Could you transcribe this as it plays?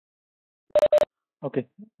Okay.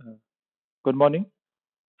 Uh, Good morning.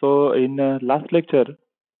 So in last lecture,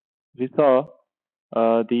 we saw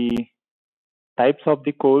the types of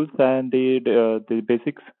the coals and the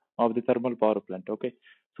basics of the thermal power plant. Okay.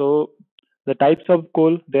 So the types of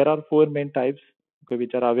coal, there are four main types, okay,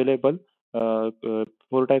 which are available.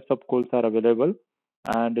 Four types of coals are available,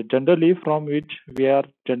 and generally from which we are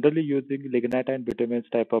generally using lignite and bituminous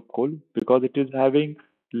type of coal because it is having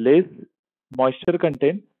less moisture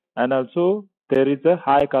content, and also there is a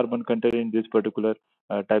high carbon content in this particular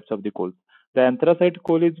types of the coal. The anthracite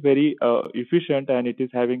coal is very efficient, and it is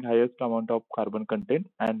having highest amount of carbon content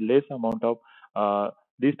and less amount of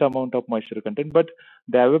least amount of moisture content. But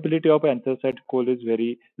the availability of anthracite coal is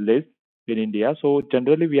very less in India. So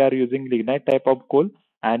generally we are using lignite type of coal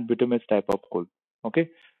and bituminous type of coal. Okay.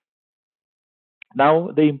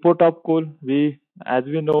 Now, the import of coal, as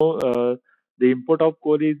we know, the import of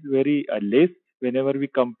coal is very less whenever we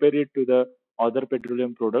compare it to the other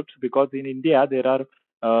petroleum products, because in India there are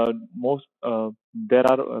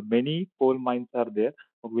many coal mines are there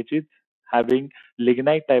which is having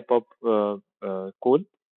lignite type of coal.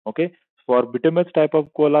 Okay, for bituminous type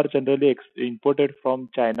of coal are generally imported from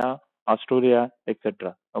China, Australia,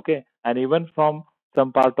 etc. Okay, and even from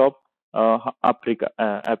some part of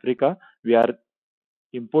Africa, we are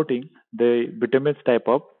importing the bituminous type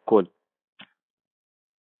of coal.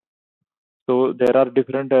 So there are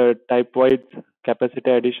different type-wise capacity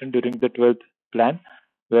addition during the 12th plan,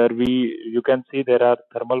 where you can see there are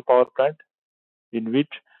thermal power plant in which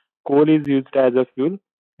coal is used as a fuel.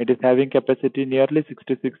 It is having capacity nearly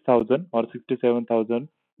 66,000 or 67,000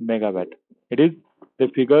 megawatt. It is the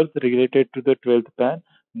figures related to the 12th plan.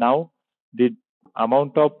 Now the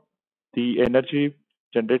amount of the energy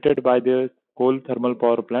generated by the coal thermal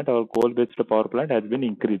power plant or coal-based power plant has been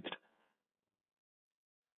increased.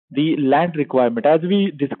 The land requirement, as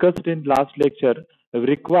we discussed in last lecture, we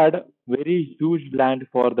required very huge land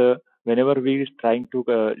for the whenever we is trying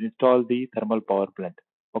to install the thermal power plant.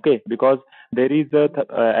 Okay, because there is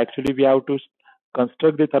actually we have to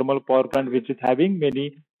construct the thermal power plant which is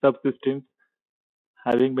subsystems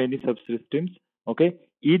having many subsystems. Okay,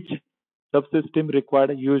 each subsystem required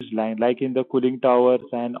a huge line, like in the cooling towers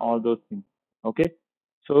and all those things. Okay,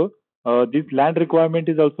 so this land requirement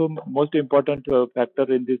is also most important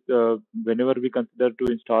factor in this whenever we consider to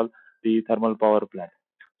install the thermal power plant.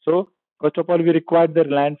 So first of all, we require the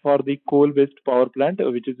land for the coal-based power plant,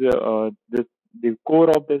 which is the core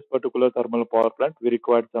of this particular thermal power plant. We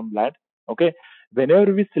require some land. Okay,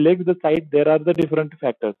 whenever we select the site, there are the different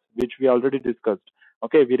factors which we already discussed.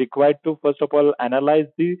 Okay, we require to first of all analyze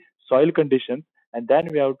the soil conditions, and then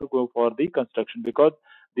we have to go for the construction, because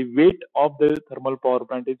the weight of the thermal power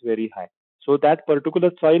plant is very high. So that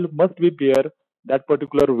particular soil must be bear that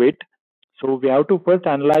particular weight. So we have to first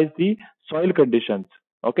analyze the soil conditions.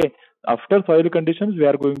 Okay. After soil conditions, we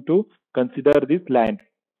are going to consider this land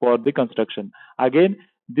for the construction. Again,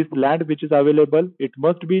 this land which is available, it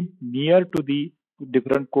must be near to the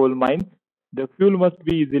different coal mines. The fuel must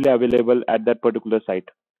be easily available at that particular site.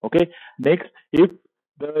 Okay. Next, if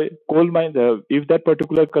the coal mine, if that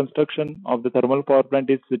particular construction of the thermal power plant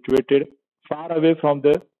is situated far away from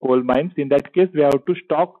the coal mines, in that case, we have to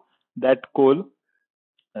stock that coal.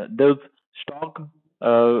 Those stock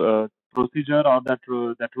procedure or that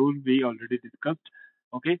rule we already discussed.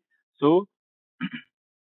 Okay, so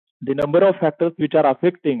the number of factors which are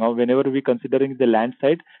affecting or whenever we considering the land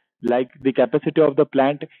side, like the capacity of the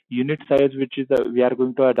plant, unit size which is we are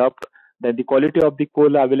going to adopt, then the quality of the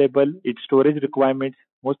coal available, its storage requirements,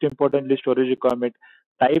 most importantly storage requirement,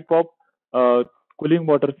 type of uh, cooling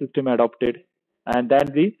water system adopted, and then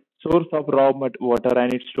the source of water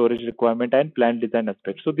and its storage requirement and plant design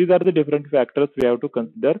aspects. So these are the different factors we have to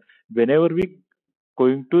consider whenever we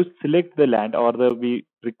going to select the land, or we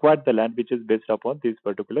require the land which is based upon these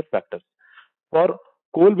particular factors. For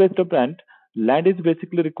coal-based plant, land is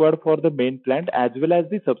basically required for the main plant as well as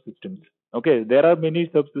the subsystems. Okay, there are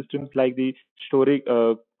many subsystems like the storage,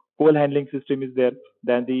 coal handling system is there,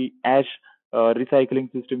 then the ash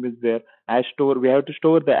recycling system is there. Ash store, we have to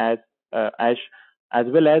store the ash as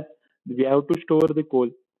well as we have to store the coal.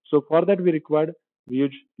 So for that we required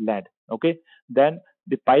huge land. Okay, then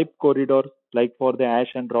the pipe corridors like for the ash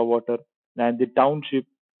and raw water, and the township,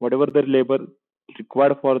 whatever the labor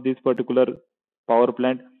required for this particular power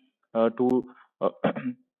plant to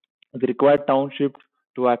the required township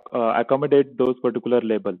to accommodate those particular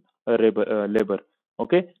labor.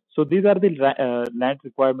 Okay, so these are the land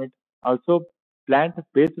requirement. Also, plant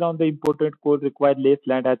based on the imported coal require less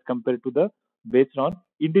land as compared to the based on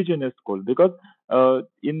indigenous coal, because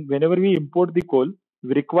in whenever we import the coal,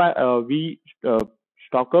 we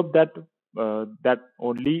stock up that that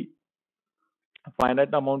only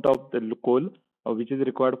finite amount of the coal which is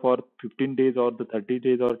required for 15 days or the 30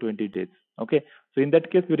 days or 20 days. Okay, so in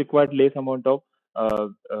that case we required less uh, uh,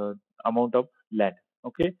 amount of land.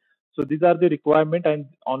 Okay, so these are the requirement, and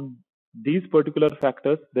on these particular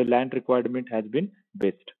factors the land requirement has been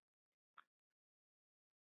based.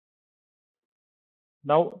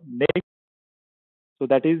 Now next, so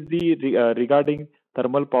that is the regarding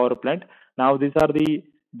thermal power plant. Now these are the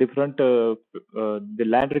different the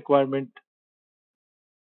land requirement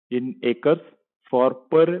in acres for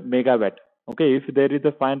per megawatt. Okay, if there is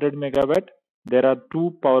a 500 megawatt, there are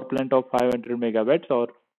two power plant of 500 megawatts, or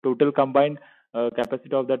total combined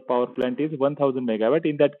capacity of that power plant is 1000 megawatt.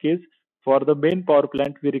 In that case, for the main power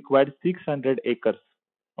plant, we required 600 acres.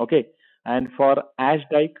 Okay, and for ash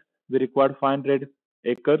dike, we required 500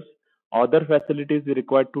 acres. Other facilities we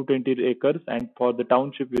required 220 acres, and for the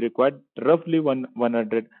township we required roughly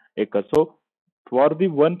 100 acres. So for the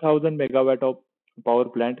 1000 megawatt of power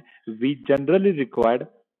plant, we generally required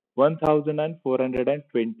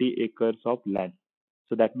 1420 acres of land.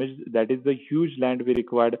 So that means that is the huge land we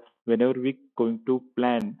required whenever we going to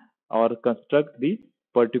plan or construct the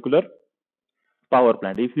particular power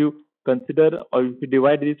plant. If you consider or if you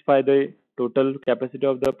divide this by the total capacity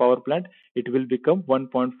of the power plant, it will become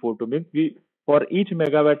 1.42. Means we, for each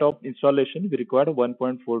megawatt of installation we require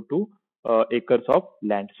 1.42 acres of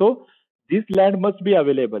land. So this land must be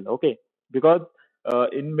available. Okay, because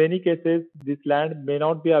in many cases this land may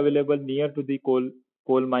not be available near to the coal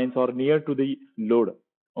mines or near to the load.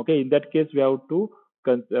 Okay, in that case we have to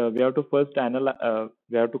we have to first analyze,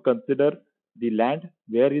 we have to consider the land,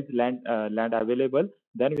 where is land available,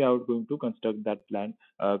 then we are going to construct that land,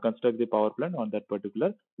 construct the power plant on that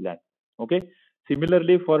particular land. Okay,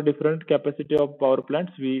 similarly for different capacity of power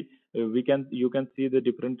plants, we can, you can see the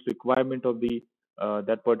different requirement of the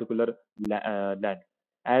that particular land.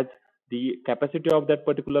 As the capacity of that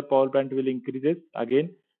particular power plant will increases, again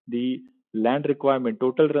the land requirement,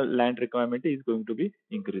 total land requirement is going to be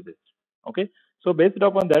increases. Okay, so based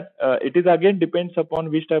upon that, it is again depends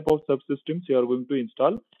upon which type of subsystems you are going to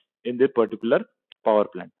install in that particular power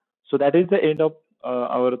plant. So that is the end of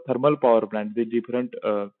our thermal power plant, the different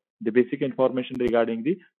the basic information regarding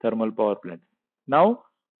the thermal power plant. Now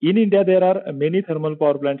in India there are many thermal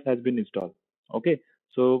power plants has been installed. Okay,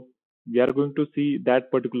 so we are going to see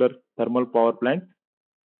that particular thermal power plant.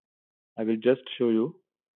 I will just show you.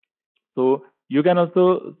 So you can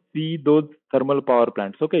also see those thermal power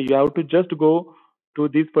plants. Okay, you have to just go to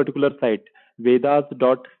this particular site,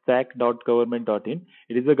 vedas.sac.government.in.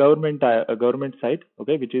 It is a government site,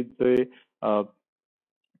 okay, which is uh,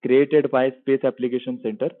 created by Space Application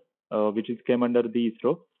Center, which is came under the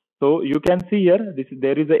ISRO. So you can see here,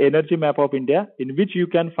 there is a energy map of India in which you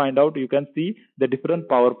can find out, you can see the different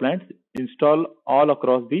power plants installed all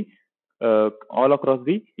across the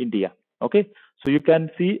India. Okay, so you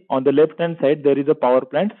can see on the left hand side there is a power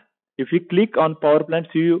plant. If you click on power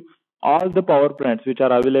plants, you all the power plants which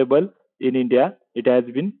are available in India, it has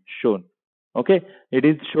been shown. Okay, it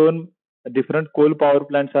is shown different coal power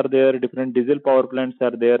plants are there, different diesel power plants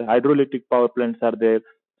are there, hydroelectric power plants are there,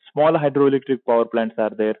 small hydroelectric power plants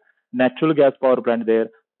are there, natural gas power plant there,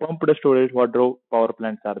 pumped storage water power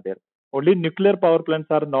plants are there. Only nuclear power plants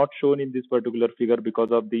are not shown in this particular figure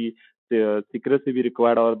because of the secrecy we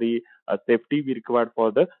required or the safety we required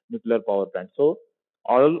for the nuclear power plant. So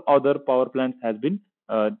all other power plants has been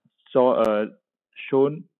so,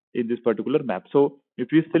 shown in this particular map. So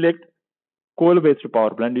if you select coal-based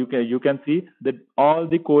power plant, you can see that all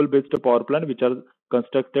the coal-based power plant which are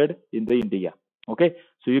constructed in the India. Okay,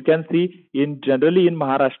 so you can see in generally in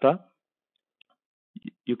Maharashtra,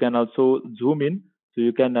 you can also zoom in so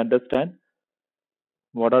you can understand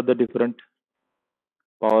what are the different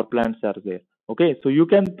power plants are there. Okay, so you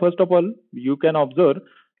can first of all you can observe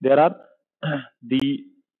there are the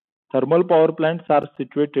thermal power plants are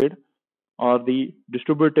situated or the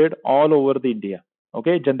distributed all over the India.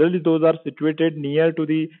 Okay, generally those are situated near to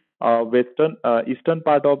the western eastern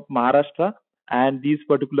part of Maharashtra and this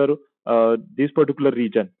particular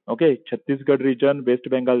region. Okay, Chhattisgarh region, West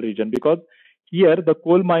Bengal region, because here the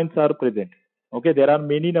coal mines are present. Okay, there are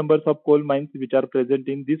many numbers of coal mines which are present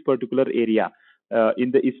in this particular area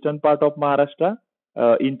in the eastern part of Maharashtra,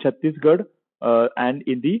 in Chhattisgarh, and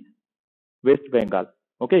in the West Bengal.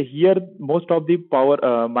 Okay, here most of the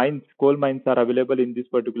power mines, coal mines are available in this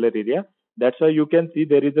particular area. That's why you can see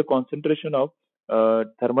there is a concentration of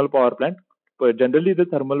thermal power plant. Generally, the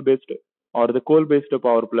thermal based or the coal based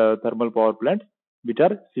thermal power plants which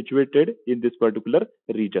are situated in this particular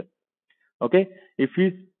region. Okay, if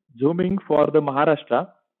we zooming for the Maharashtra,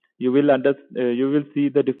 you will see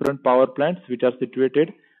the different power plants which are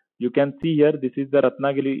situated. You can see here, this is the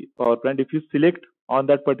Ratnagiri power plant. If you select on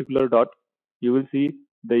that particular dot, you will see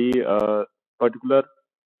the particular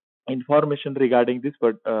information regarding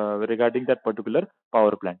regarding that particular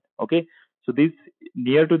power plant. Okay, so this,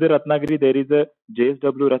 near to the Ratnagiri, there is a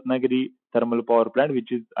JSW Ratnagiri thermal power plant,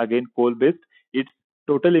 which is again coal based. Its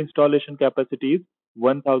total installation capacity is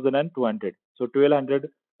 1200, so 1200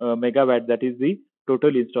 megawatt, that is the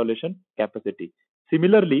total installation capacity.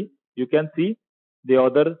 Similarly, you can see the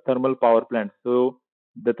other thermal power plants. So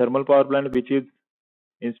the thermal power plant which is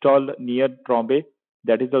installed near Trombay,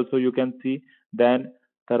 that is also you can see. Then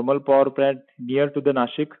thermal power plant near to the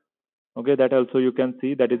Nashik, okay, that also you can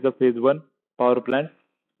see, that is the phase 1 power plant.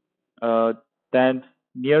 Uh, then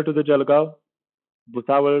near to the Jalgaon,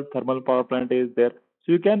 Bhusawal thermal power plant is there.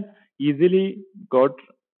 So you can easily got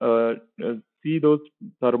uh, uh, see those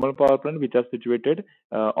thermal power plant which are situated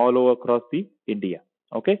all over across the India.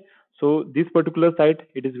 Okay, so this particular site,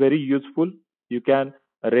 it is very useful. You can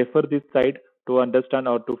refer this site to understand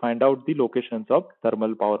or to find out the locations of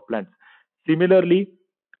thermal power plants. Similarly,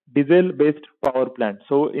 diesel based power plant.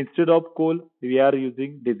 So instead of coal, we are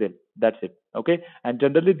using diesel. That's it. Okay, and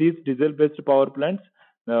generally these diesel based power plants,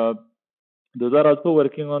 uh, those are also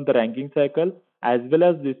working on the ranking cycle, as well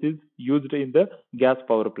as this is used in the gas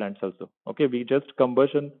power plants also. Okay, we just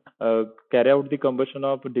carry out the combustion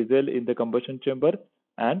of diesel in the combustion chamber,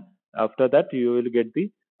 and after that you will get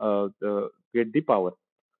the power.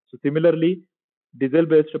 So similarly, diesel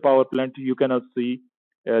based power plant, you can also see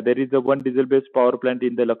there is a one diesel based power plant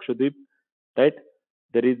in the Lakshadweep, right?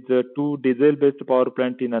 There is two diesel-based power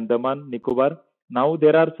plant in Andaman, Nicobar. Now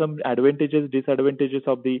there are some advantages, disadvantages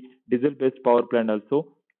of the diesel-based power plant also,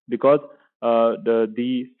 because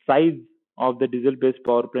the size of the diesel-based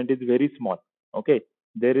power plant is very small. Okay,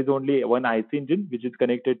 there is only one IC engine which is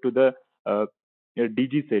connected to the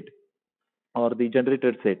DG set or the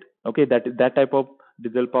generator set. Okay, that type of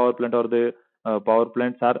diesel power plant or the power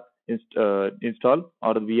plants are installed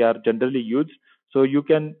or we are generally used. So you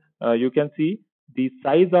can see the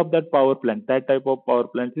size of that power plant. That type of power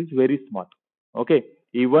plant is very small. Okay,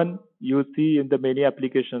 even you see in the many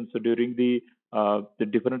applications, so during the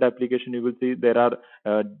different application, you will see there are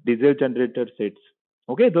diesel generator sets.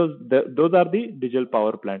 Okay, those are the diesel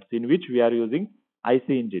power plants in which we are using IC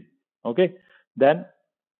engine. Okay, then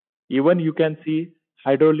even you can see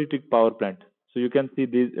hydroelectric power plant. So you can see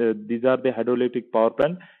these are the hydroelectric power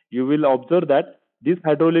plant. You will observe that these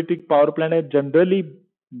hydroelectric power plant are generally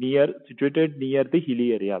situated near the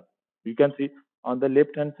hilly area. You can see on the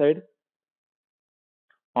left hand side,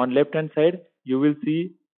 you will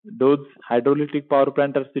see those hydroelectric power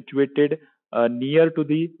plant are situated near to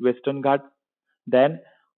the Western Ghats. Then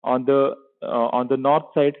on the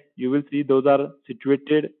north side, you will see those are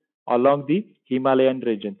situated along the Himalayan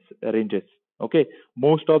ranges. Okay,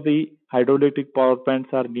 most of the hydroelectric power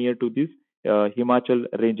plants are near to these Himachal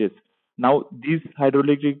ranges. Now, these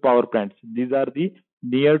hydroelectric power plants, these are the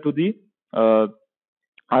near to the uh,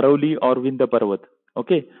 Arauli or Vindhya Parvat.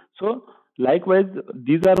 Okay, so likewise,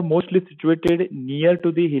 these are mostly situated near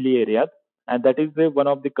to the hilly areas, and that is one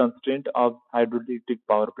of the constraint of hydroelectric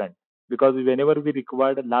power plant. Because whenever we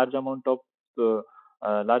require a uh, amount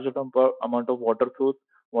of water source,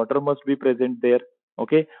 water must be present there.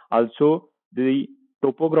 Okay, also the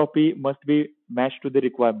topography must be matched to the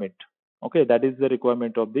requirement. Okay, that is the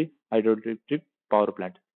requirement of the hydroelectric power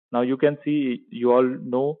plant. Now you can see, you all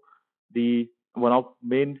know the one of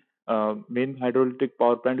main hydroelectric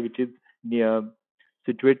power plant which is near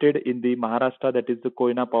situated in the Maharashtra, that is the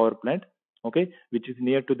Koyna power plant. Okay, which is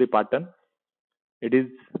near to the Patan. It is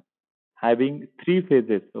having three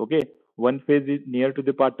phases. Okay, one phase is near to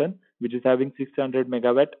the Patan, which is having 600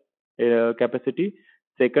 megawatt capacity.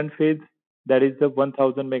 Second phase, that is the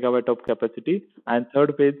 1000 megawatt of capacity, and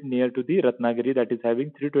third phase near to the Ratnagiri, that is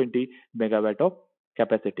having 320 megawatt of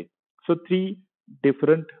capacity. So three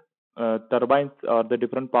different turbines or the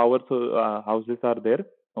different power houses are there.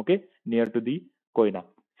 Okay, near to the Koyna.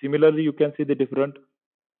 Similarly, you can see the different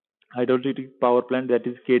hydroelectric power plant, that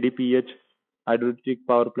is KDPH hydroelectric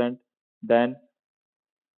power plant. Then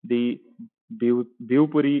the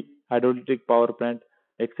Bhivpuri hydroelectric power plant,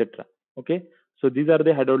 etc. Okay, so these are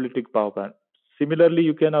the hydroelectric power plant. Similarly,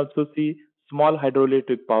 you can also see small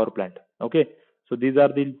hydroelectric power plant. Okay, so these are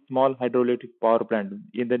the small hydroelectric power plant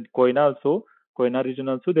in the Koyna region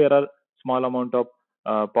also. There are small amount of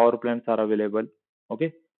power plants are available.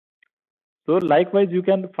 Okay, so likewise, you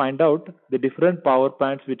can find out the different power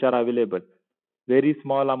plants which are available. Very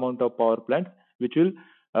small amount of power plants which will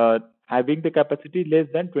having the capacity less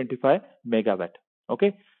than 25 megawatt.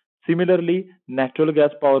 Okay, Similarly, natural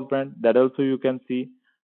gas power plant, that also you can see.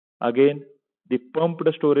 Again, the pumped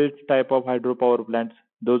storage type of hydropower plants,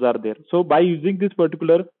 those are there. So by using this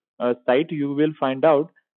particular site, you will find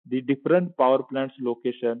out the different power plants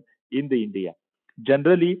location in the India.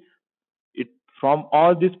 Generally, it from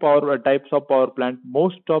all these power types of power plant,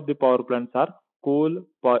 most of the power plants are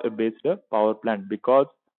based power plant, because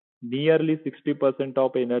nearly 60%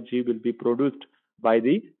 of energy will be produced by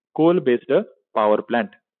the coal based power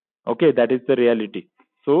plant. Okay, that is the reality.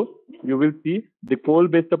 So you will see the coal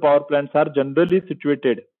based power plants are generally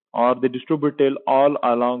situated or they distributed all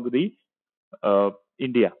along the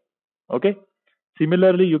India. Okay,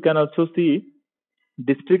 similarly you can also see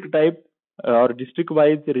district type or district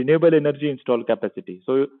wise renewable energy install capacity.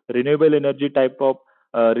 So renewable energy type of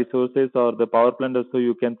resources or the power plant also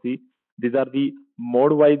you can see, these are the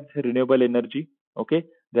mode wise renewable energy. Okay,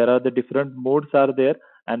 there are the different modes are there,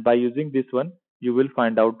 and by using this one you will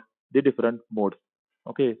find out the different modes.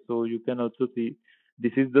 Okay, so you can also see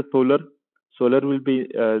this is the solar will be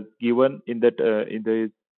given in that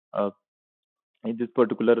uh, in this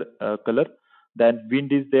particular color. Then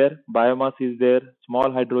wind is there, biomass is there,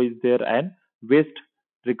 small hydro is there, and waste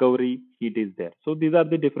recovery heat is there. So these are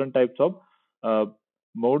the different types of uh,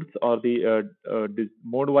 modes or the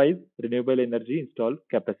mode wise renewable energy installed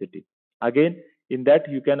capacity. Again, in that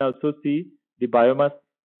you can also see the biomass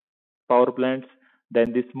power plants,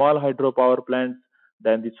 then the small hydro power plants,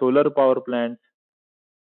 then the solar power plants.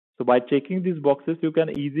 So by checking these boxes, you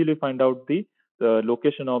can easily find out the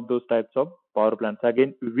location of those types of power plants.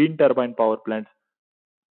 Again, wind turbine power plants.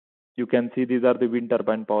 You can see these are the wind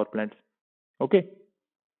turbine power plants. Okay.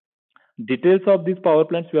 Details of these power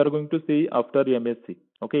plants we are going to see after MSc.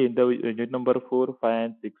 Okay, in the unit number 4, 5,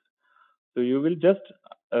 and 6. So you will just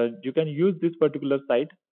you can use this particular site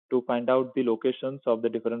to find out the locations of the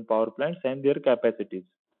different power plants and their capacities.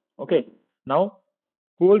 Okay. Now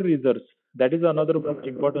coal reserves, that is another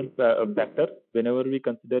important factor whenever we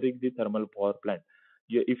considering the thermal power plant.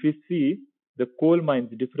 If you see the coal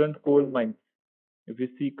mines, different coal mines, if you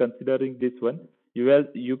see considering this one,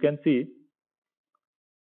 you can see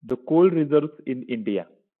the coal reserves in India.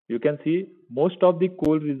 You can see most of the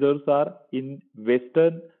coal reserves are in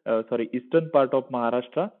eastern part of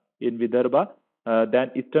Maharashtra, in Vidarbha,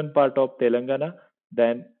 then eastern part of Telangana,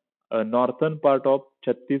 then northern part of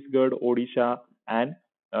Chhattisgarh, Odisha, and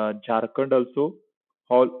Jharkhand also.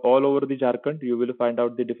 All over the Jharkhand, you will find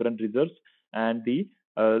out the different reserves, and the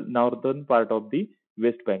northern part of the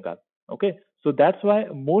West Bengal. Okay, so that's why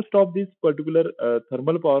most of these particular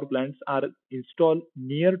thermal power plants are installed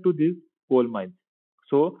near to these coal mines.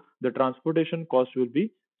 So the transportation cost will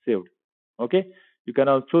be saved. Okay, you can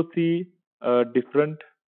also see different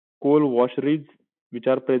coal washeries which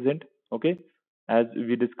are present. Okay, as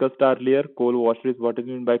we discussed earlier, coal washeries, what is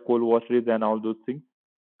meant by coal washeries and all those things.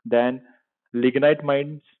 Then lignite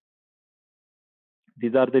mines,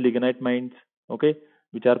 these are the lignite mines, okay,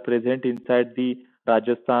 which are present inside the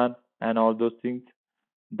Rajasthan and all those things.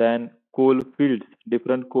 Then coal fields,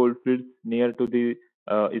 different coal fields near to the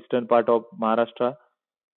eastern part of Maharashtra.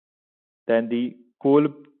 Then the coal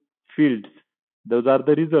fields, those are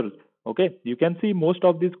the reserves. Okay, you can see most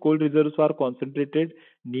of these coal reserves are concentrated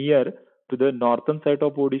near to the northern side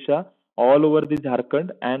of Odisha, all over the Jharkhand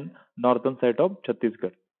and northern side of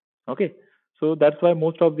Chhattisgarh. Okay, so that's why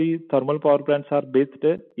most of the thermal power plants are based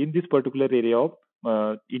in this particular area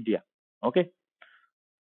of India. Okay,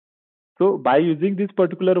 so by using this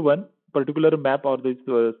particular map or this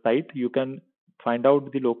site, you can find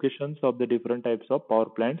out the locations of the different types of power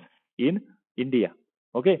plants in India.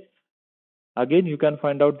 Okay. Again, you can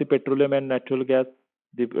find out the petroleum and natural gas,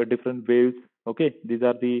 the different wells. Okay, these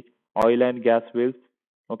are the oil and gas wells.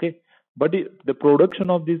 Okay, but the production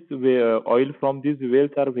of this oil from these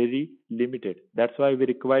wells are very limited. That's why we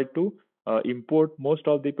require to import most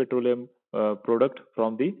of the petroleum product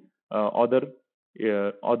from the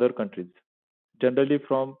other countries, generally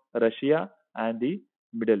from Russia and the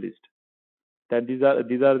Middle East. Then these are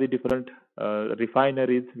the different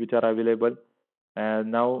refineries which are available.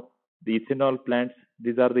 And now the ethanol plants,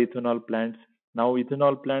 these are the ethanol plants. Now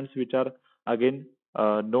ethanol plants which are again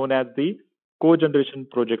known as the cogeneration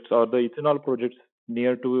projects or the ethanol projects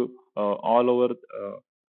near to all over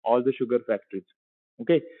all the sugar factories.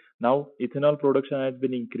 Okay, now ethanol production has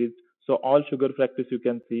been increased. So all sugar factories you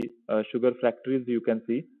can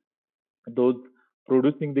see those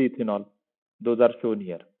producing the ethanol, those are shown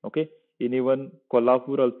here. Okay, in even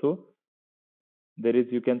Kolhapur also there is,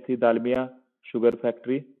 you can see Dalmia sugar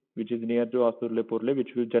factory which is near to Asurle Purle, which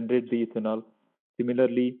will generate the ethanol.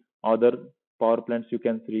 Similarly, other power plants you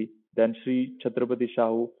can see. Then Sri Chhatrapati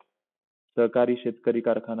Shahu Sahkari Shetkari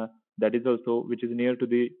Karkhana, that is also which is near to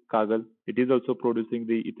the Kagal. It is also producing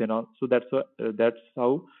the ethanol. So that's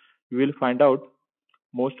how you will find out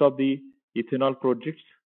most of the ethanol projects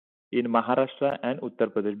in Maharashtra and Uttar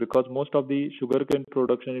Pradesh, because most of the sugarcane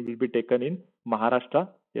production will be taken in Maharashtra,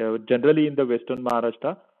 generally in the western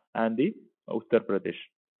Maharashtra and the Uttar Pradesh.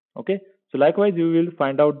 Okay, so likewise you will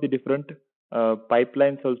find out the different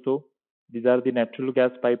pipelines also. These are the natural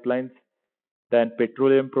gas pipelines, then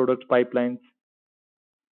petroleum product pipelines.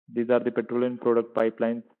 These are the petroleum product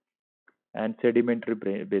pipelines and sedimentary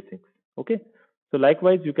basins. Okay, so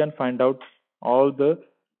likewise you can find out all the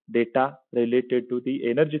data related to the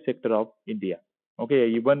energy sector of India. Okay,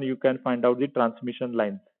 even you can find out the transmission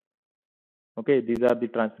lines. Okay, these are the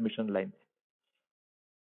transmission lines.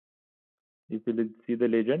 If you see the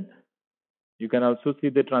legend, you can also see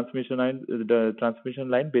the transmission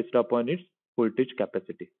line based upon its voltage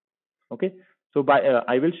capacity. Okay, so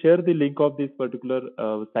I will share the link of this particular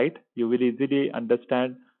site. You will easily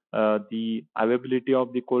understand the availability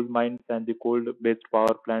of the coal mines and the coal based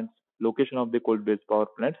power plants, location of the coal based power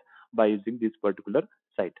plants by using this particular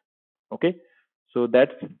site. Okay, so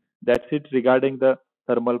that's it regarding the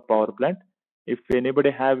thermal power plant. If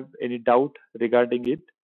anybody have any doubt regarding it,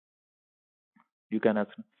 you can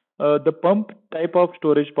ask. The pump type of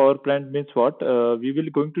storage power plant means what? We will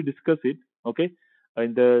going to discuss it. Okay,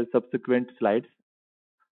 in the subsequent slides.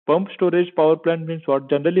 Pump storage power plant means what?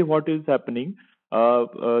 Generally, what is happening?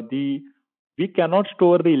 The We cannot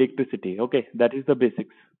store the electricity. Okay, that is the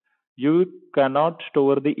basics. You cannot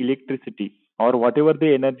store the electricity or whatever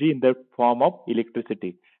the energy in the form of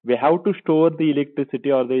electricity. We have to store the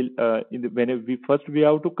electricity or when we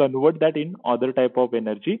have to convert that in other type of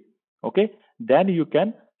energy. Okay, then you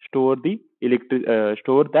can store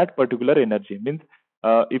that particular energy. Means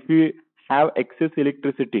if we have excess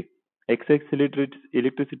electricity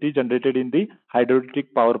generated in the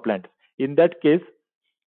hydroelectric power plant. In that case,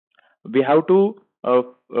 we have to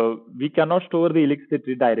we cannot store the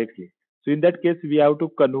electricity directly. So in that case, we have to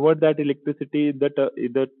convert that electricity in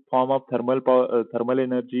the form of thermal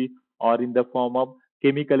energy or in the form of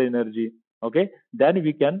chemical energy. Okay, then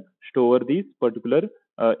we can store this particular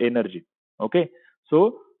energy. Okay,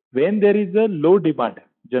 so when there is a low demand,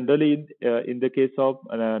 generally in the case of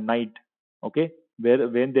night, okay, where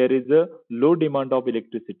when there is a low demand of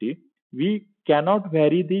electricity, we cannot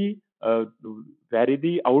vary the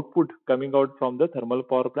output coming out from the thermal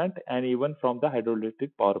power plant and even from the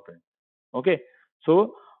hydroelectric power plant. Okay,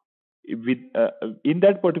 so with in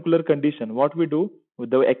that particular condition, what we do with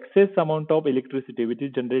the excess amount of electricity which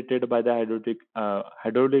is generated by the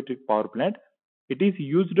hydroelectric power plant, it is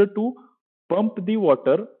used to pump the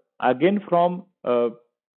water again from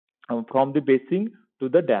the basin to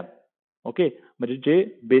the dam. Okay, म्हणजे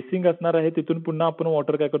जे basin असणार आहे तिथून पुन्हा आपण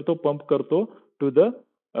water काय करतो, pump करतो to the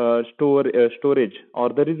storage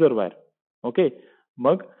or the reservoir. Okay,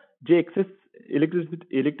 mug J access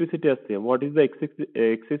electricity असते, what is the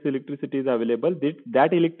access electricity is available,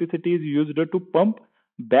 that electricity is used to pump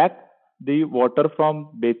back the water from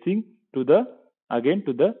basin to the again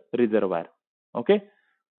to the reservoir. Okay,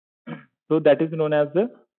 so that is known as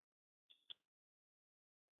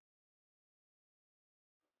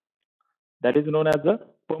the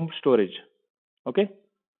pump storage. Okay,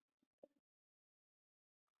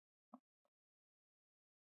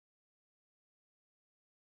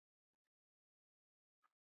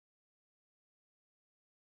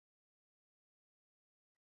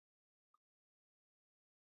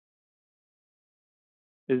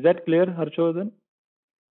 is that clear, Harshvardhan?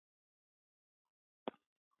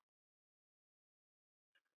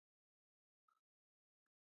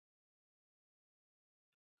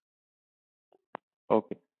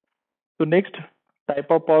 Okay. So next type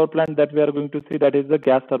of power plant that we are going to see, that is the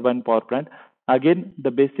gas turbine power plant. Again,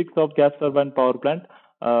 the basics of gas turbine power plant,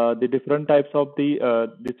 the different types of the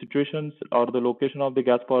situations or the location of the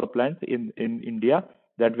gas power plants in India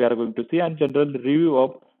that we are going to see, and general review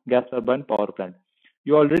of gas turbine power plant.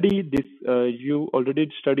 You already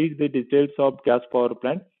studied the details of gas power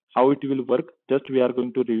plant, how it will work. Just we are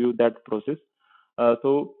going to review that process.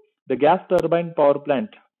 So the gas turbine power plant,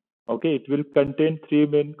 okay, it will contain three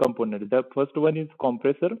main components. The first one is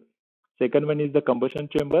compressor, second one is the combustion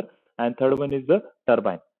chamber, and third one is the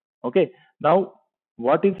turbine. Okay, now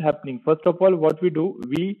what is happening? First of all, what we do,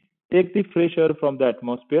 we take the fresh air from the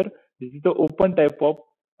atmosphere. This is the open type of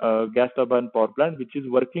gas turbine power plant which is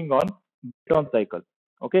working on Brayton cycle.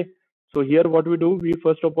 Okay, so here what we do, we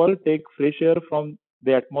first of all take fresh air from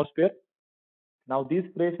the atmosphere. Now this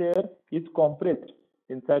fresh air is compressed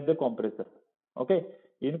inside the compressor. Okay,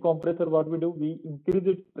 in compressor what we do, we increase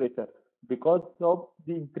its pressure. because of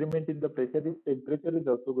the increment in the pressure, its temperature is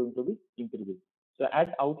also going to be increasing. So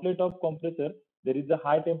at outlet of compressor, there is a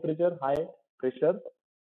high temperature, high pressure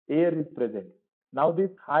air is present. Now this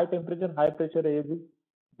high temperature, high pressure air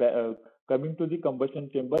is coming to the combustion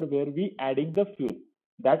chamber where we adding the fuel.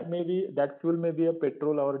 That fuel may be a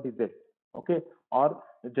petrol or diesel. Okay, or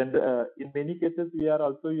in many cases we are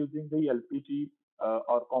also using the LPG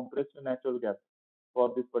or compressed natural gas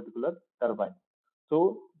for this particular turbine.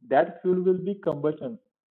 So that fuel will be combustion.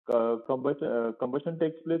 Combustion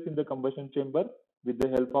takes place in the combustion chamber with the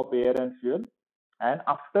help of air and fuel. And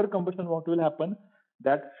after combustion, what will happen?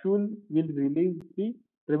 That fuel will release the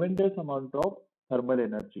tremendous amount of thermal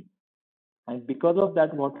energy. And because of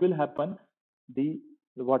that, what will happen? The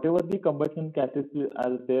whatever the combustion gases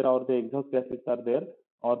are there or the exhaust gases are there,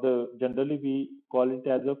 or the generally we call it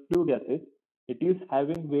as a flue gases, it is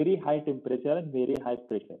having very high temperature and very high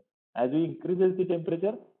pressure. As we increases the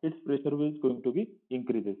temperature, its pressure is going to be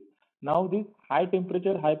increases. Now this high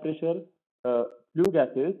temperature, high pressure uh, flue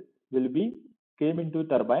gases will be came into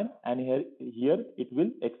turbine, and here it will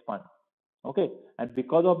expand. Okay, and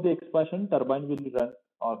because of the expansion, turbine will run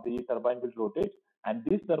or the turbine will rotate, and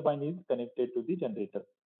this turbine is connected to the generator.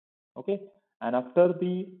 Okay, and after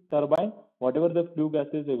the turbine, whatever the flue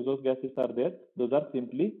gases, exhaust gases are there, those are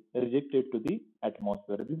simply rejected to the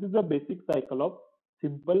atmosphere. This is the basic cycle of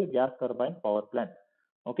simple gas turbine power plant.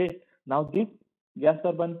 Okay, now this gas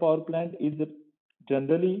turbine power plant is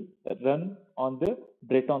generally run on the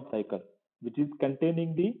Breton cycle, which is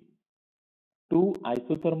containing the two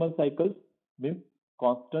isothermal cycles, means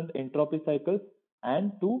constant entropy cycles,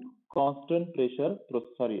 and two constant pressure,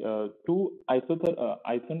 two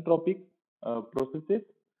isentropic processes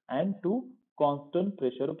and two constant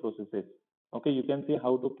pressure processes. Okay, you can see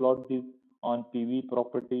how to plot this on PV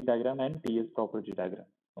property diagram and TS property diagram.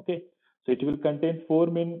 Okay, so it will contain four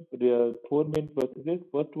main processes.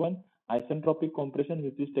 First one, isentropic compression,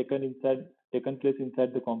 which is taken place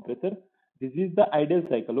inside the compressor. This is the ideal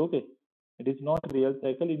cycle. Okay, it is not real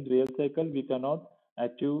cycle. In real cycle, we cannot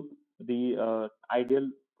achieve the ideal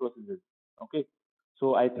processes. Okay.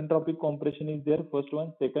 So isentropic compression is there. First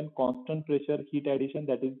one. Second, constant pressure heat addition.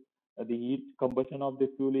 That is the heat combustion of the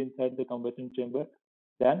fuel inside the combustion chamber.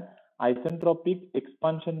 Then isentropic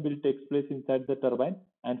expansion will take place inside the turbine.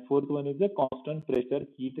 And fourth one is the constant pressure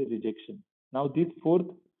heat rejection. Now this fourth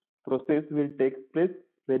process will take place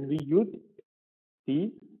when we use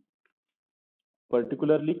the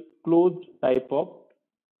particularly closed type of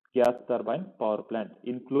gas turbine power plant.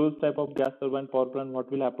 In closed type of gas turbine power plant,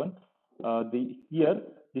 what will happen? The here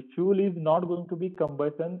the fuel is not going to be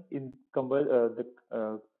combustion in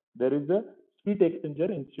there is a heat exchanger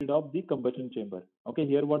instead of the combustion chamber. Okay,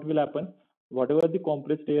 here what will happen? Whatever the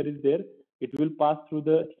compressed air is there, it will pass through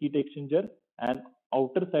the heat exchanger, and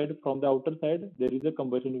outer side from the outer side there is a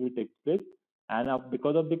combustion will take place, and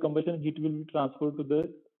because of the combustion, heat will be transferred to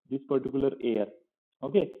the this particular air.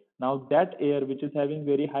 Okay, now that air which is having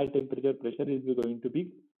very high temperature pressure is going to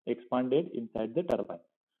be expanded inside the turbine.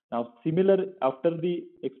 Now similar after the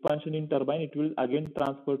expansion in turbine, it will again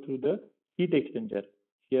transfer through the heat exchanger.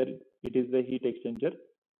 Here it is the heat exchanger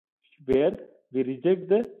where we reject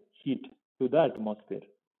the heat to the atmosphere,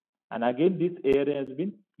 and again this air has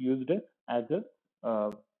been used as a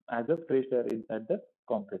uh, as a pressure inside the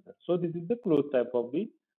compressor. So this is the closed type of the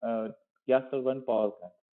uh, gas turbine power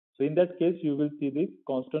plant. So in that case, you will see this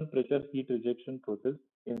constant pressure heat rejection process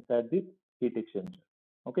inside this heat exchanger.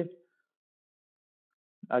 Okay,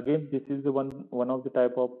 again this is the one of the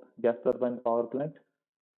type of gas turbine power plant.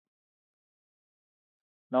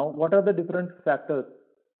 Now, what are the different factors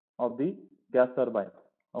of the gas turbine?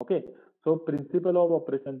 Okay, so principle of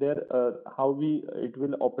operation there, how we it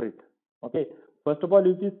will operate. Okay, first of all,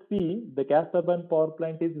 if you see the gas turbine power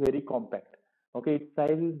plant is very compact. Okay, its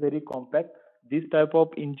size is very compact. This type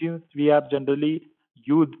of engines we are generally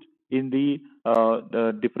used in the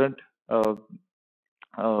different uh,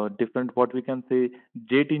 different what we can say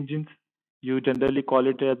jet engines. You generally call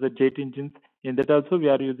it as a jet engines. In that also we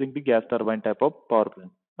are using the gas turbine type of power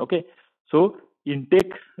plant. Okay, so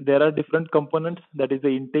intake, there are different components. That is the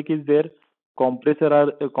intake is there,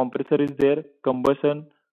 compressor is there, combustion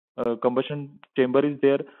chamber is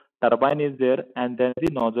there, turbine is there, and then the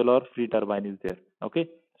nozzle or free turbine is there. Okay,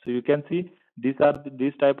 so you can see these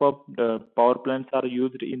type of power plants are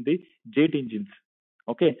used in the jet engines.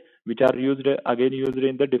 Okay, which are used again used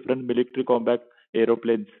in the different military combat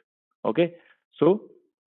aeroplanes. Okay, so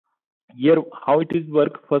here how it is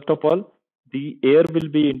work? First of all, the air will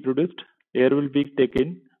be introduced, air will be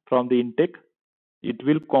taken from the intake, it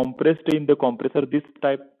will compressed in the compressor. This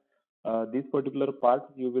particular part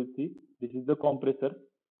you will see, this is the compressor.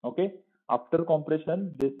 Okay, After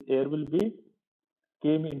compression, this air will be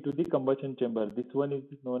came into the combustion chamber. This one is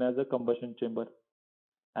known as a combustion chamber.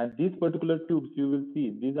 And these particular tubes you will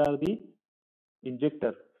see, these are the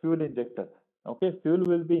injectors, fuel injectors. Okay, fuel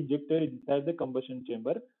will be injected inside the combustion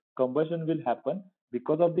chamber. Combustion will happen.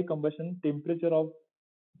 Because of the combustion, temperature of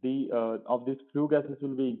these flue gases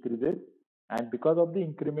will be increases, and because of the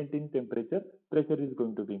increment in temperature, pressure is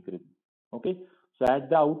going to be increased. Okay, so at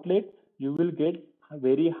the outlet you will get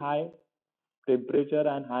very high temperature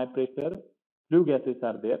and high pressure flue gases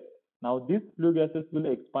are there. Now these flue gases will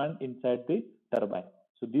expand inside the turbine.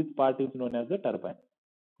 So this part is known as the turbine.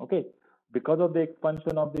 Okay, because of the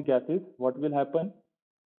expansion of the gases, what will happen?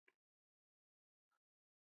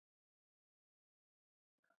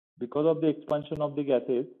 Because of the expansion of the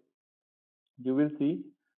gases, you will see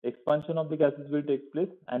expansion of the gases will take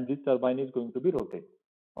place, and this turbine is going to be rotate.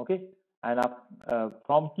 Okay, and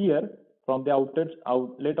from here, from the outlet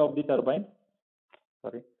of the turbine,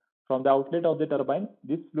 sorry, from the outlet of the turbine,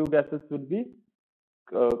 these flue gases will be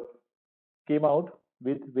uh, came out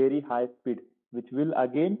with very high speed, which will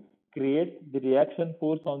again create the reaction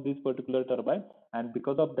force on this particular turbine, and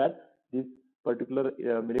because of that, this particular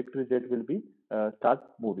military jet will be start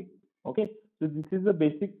moving. Okay, so this is the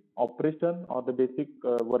basic operation or the basic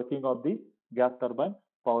working of the gas turbine.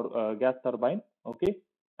 Okay,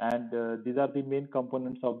 and these are the main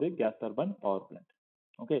components of the gas turbine power plant.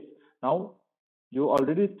 Okay, now you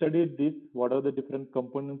already studied this. What are the different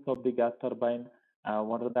components of the gas turbine?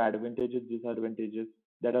 What are the advantages, disadvantages?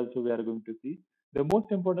 That also we are going to see. The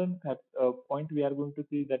most important point we are going to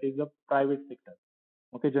see, that is the private sector.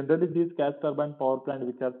 Okay, generally these gas turbine power plant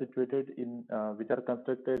which are situated in, which are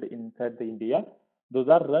constructed inside the India, those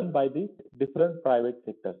are run by the different private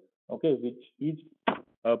sectors. Okay, which each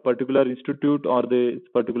particular institute or the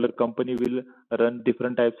particular company will run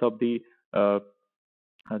different types of the uh,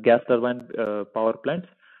 gas turbine power plants.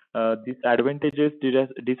 These advantages,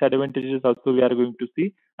 disadvantages also we are going to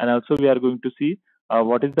see, and also we are going to see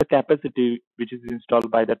what is the capacity which is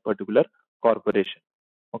installed by that particular corporation.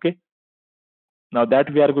 Okay, now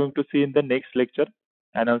that we are going to see in the next lecture,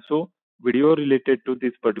 and also video related to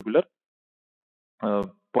this particular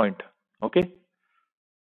point. Okay,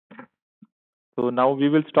 so now we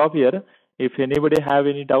will stop here. If anybody have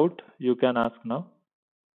any doubt, you can ask now.